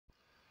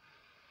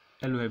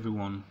Hello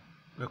everyone,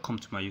 welcome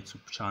to my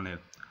YouTube channel.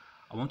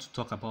 I want to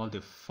talk about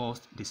the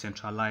first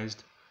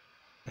decentralized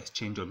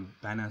exchange on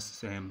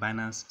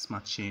Binance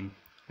Smart Chain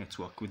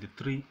network with the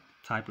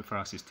three-type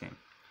referral system.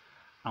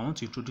 I want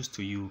to introduce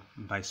to you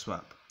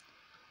BuySwap.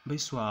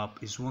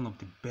 BuySwap is one of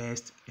the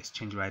best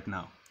exchange right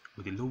now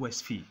with the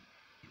lowest fee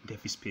in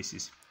DeFi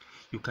spaces.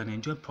 You can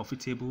enjoy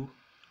profitable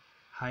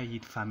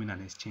high-yield farming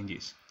and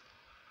exchanges.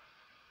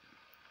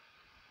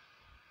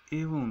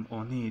 Even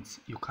on it,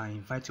 you can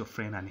invite your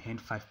friend and earn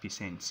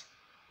 5%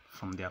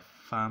 from their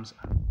farms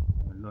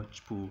and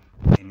launch pool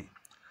any.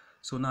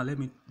 So now let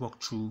me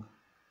walk through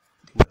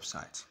the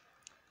website.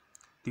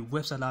 The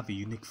website have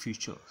unique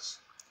features.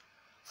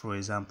 For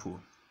example,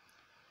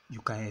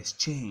 you can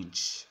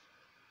exchange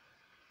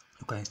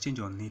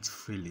on it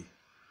freely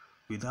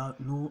without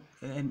no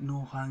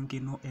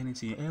hanging, no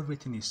anything.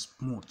 Everything is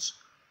smooth.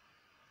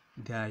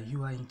 Their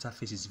UI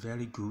interface is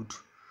very good.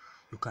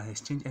 You can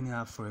exchange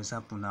anyhow. For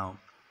example, now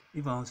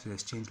if I want to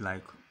exchange,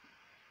 like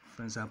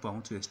for example, I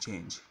want to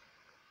exchange,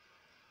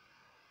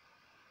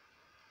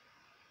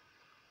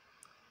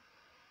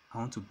 I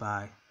want to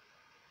buy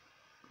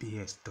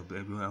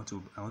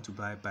BSW. I want to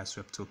buy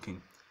BuySwap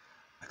token.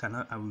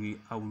 I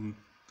will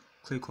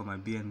click on my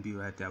BNB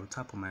right there. I will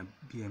tap on my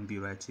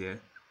BNB right here.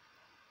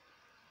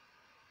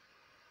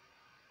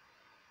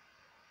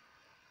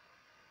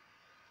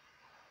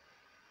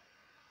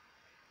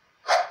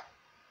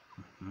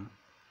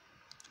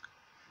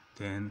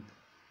 Then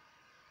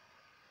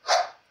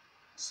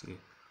see,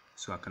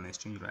 so I can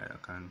exchange right. I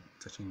can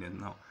exchange them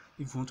now.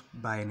 If you want to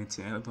buy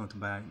anything, if you want to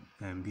buy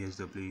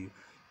BSW,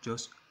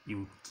 just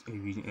you will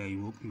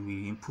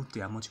input the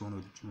amount you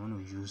want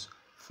to use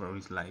for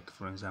it. Like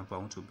for example, I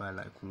want to buy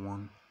like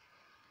 1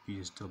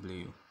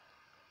 BSW.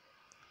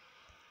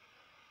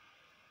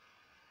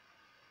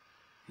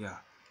 Yeah,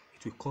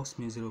 it will cost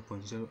me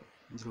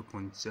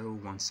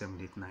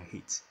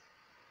 0.017898.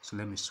 So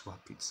let me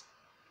swap it.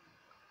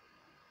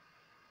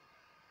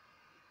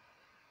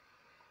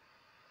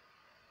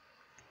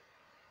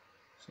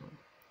 So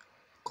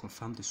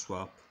confirm the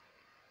swap.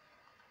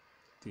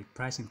 The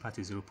pricing part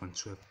is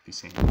 0.12%.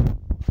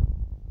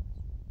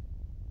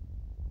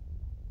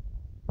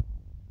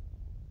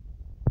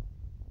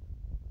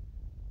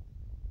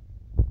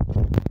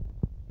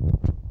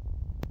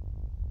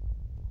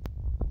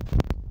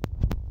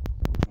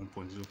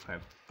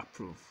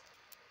 Approve.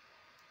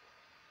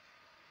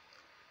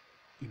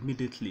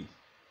 Immediately,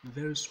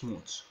 very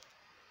smooth.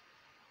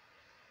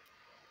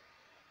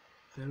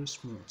 You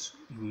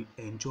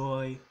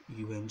enjoy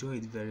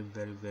it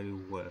very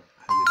well.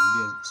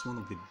 It's one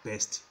of the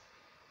best.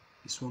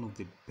 It's one of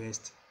the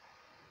best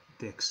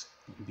DEX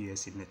in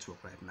BSC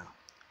network right now.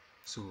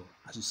 So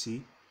as you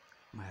see,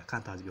 my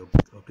account has been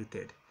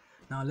updated.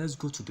 Now let's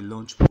go to the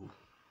launch pool.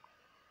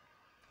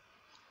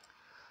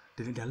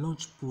 The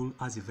launch pool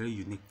has a very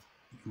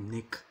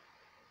unique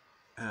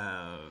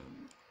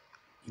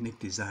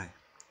design.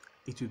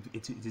 It will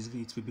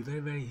be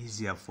very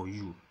easier for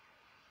you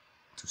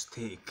to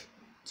stake,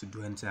 to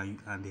do anything,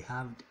 and they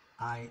have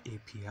high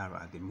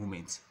APR at the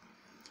moment.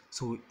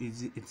 So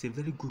it's a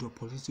very good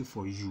opportunity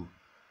for you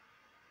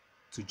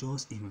to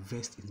just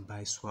invest in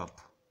BuySwap.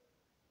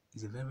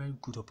 It's a very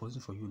good opportunity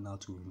for you now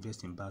to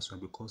invest in BuySwap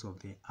because of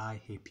the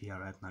high APR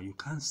right now. You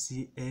can't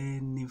see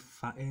any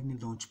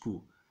launch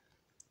pool.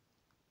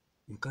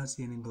 You can't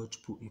see any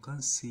launch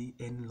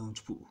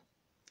pool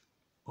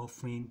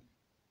offering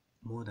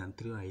more than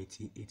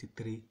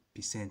 83%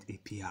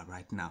 APR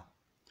right now.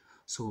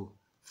 So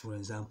for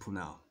example,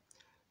 now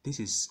this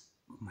is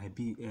my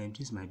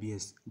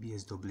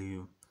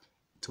BSW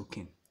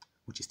token,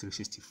 which is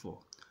 364.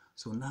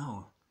 So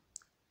now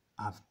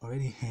I've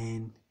already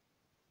earned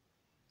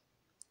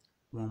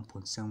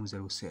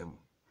 1.707.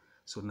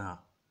 So now,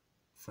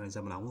 for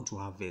example, I want to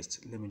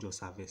harvest. Let me just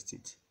harvest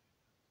it.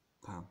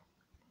 Bam.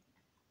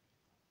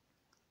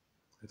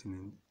 Getting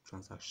in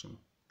transaction.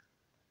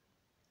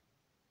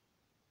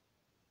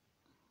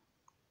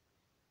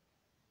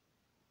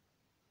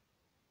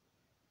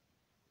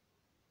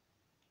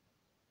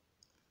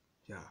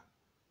 Yeah,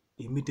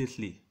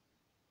 immediately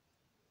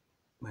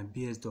my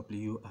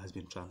BSW has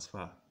been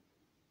transferred.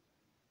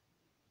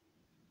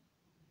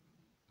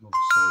 No,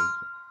 sorry.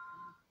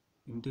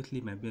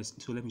 Immediately my BS.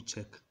 So let me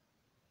check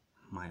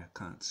my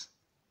account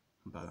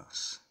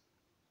balance.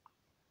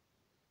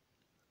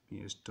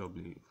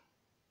 BSW.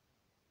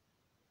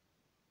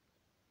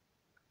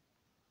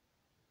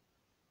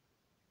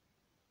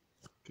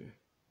 Okay.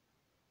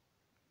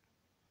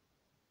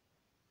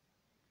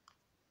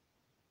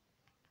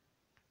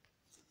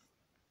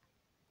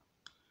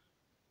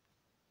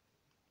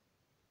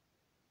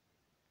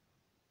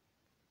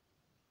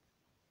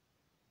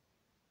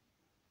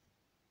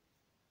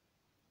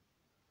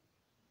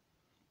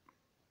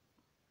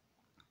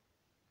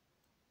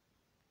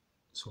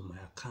 So my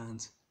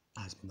account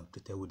has been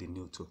updated with the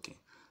new token.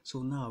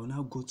 So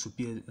now go to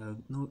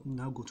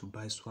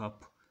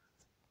BuySwap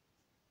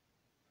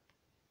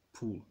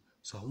pool.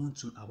 So I want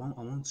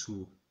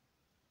to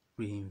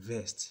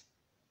reinvest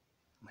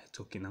my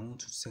token. I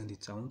want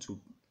to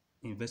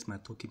invest my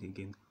token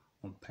again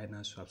on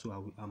Binance Swap.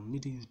 So I'm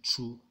leading you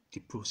through the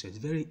process.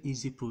 Very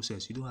easy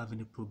process. You don't have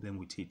any problem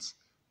with it.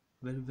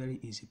 Very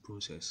easy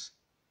process.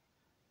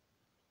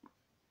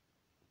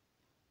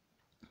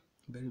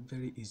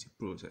 Very easy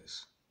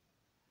process.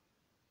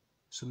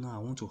 So now I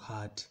want to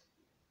add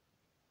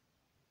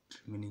the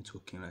remaining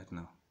token right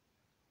now.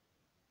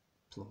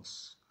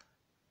 Plus,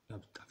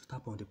 I've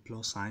tap on the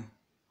plus sign.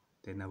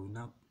 Then I will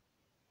now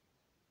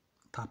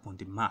tap on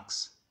the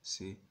max.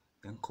 See,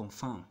 then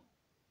confirm.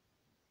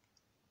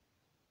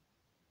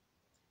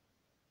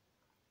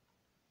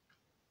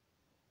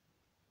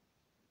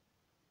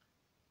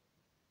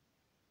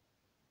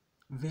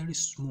 Very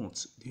smooth.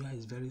 The UI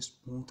is very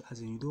smooth,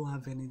 as in you don't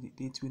have any,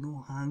 it will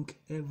not hang.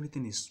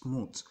 Everything is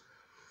smooth.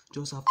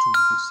 Just have to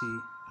say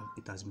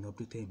it has been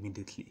updated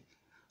immediately.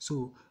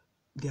 So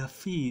their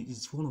fee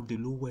is one of the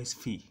lowest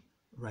fee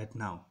right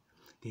now.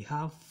 Their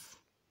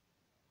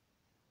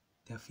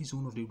fee is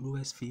one of the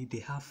lowest fee. They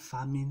have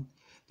farming.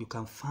 You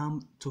can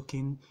farm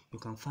token. You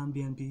can farm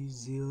BNB,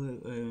 ZIL,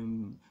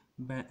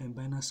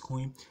 Binance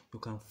Coin. You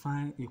can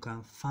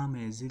farm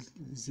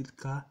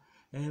Zilka.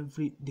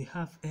 They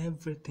have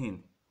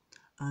everything,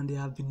 and they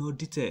have been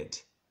audited.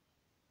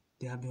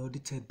 They have been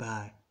audited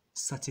by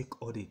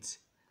static audit.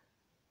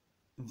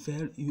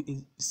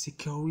 Very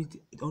security,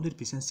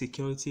 100%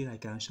 security. I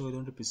can show you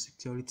 100%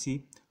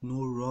 security,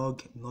 no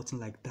rug, nothing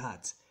like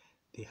that.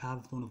 They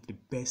have one of the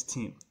best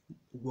team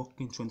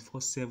working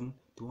 24/7.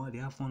 They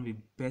have one of the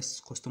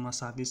best customer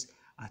service,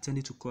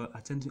 attending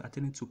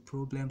to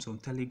problems on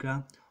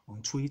Telegram,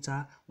 on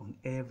Twitter, on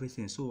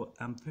everything. So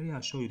I'm very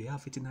assured they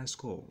have 89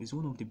 score. It's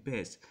one of the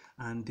best,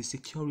 and the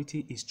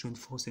security is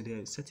 24/7.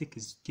 The static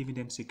is giving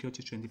them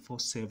security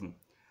 24/7.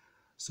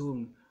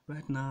 So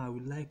right now I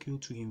would like you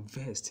to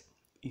invest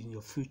in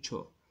your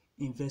future.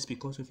 Invest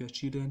because of your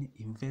children,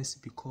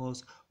 invest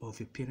because of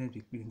your parents,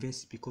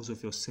 invest because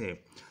of yourself.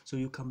 So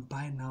you can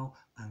buy now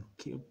and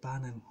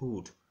ban and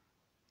hold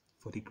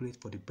for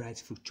the bright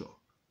future.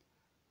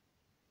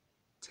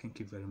 Thank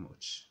you very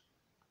much.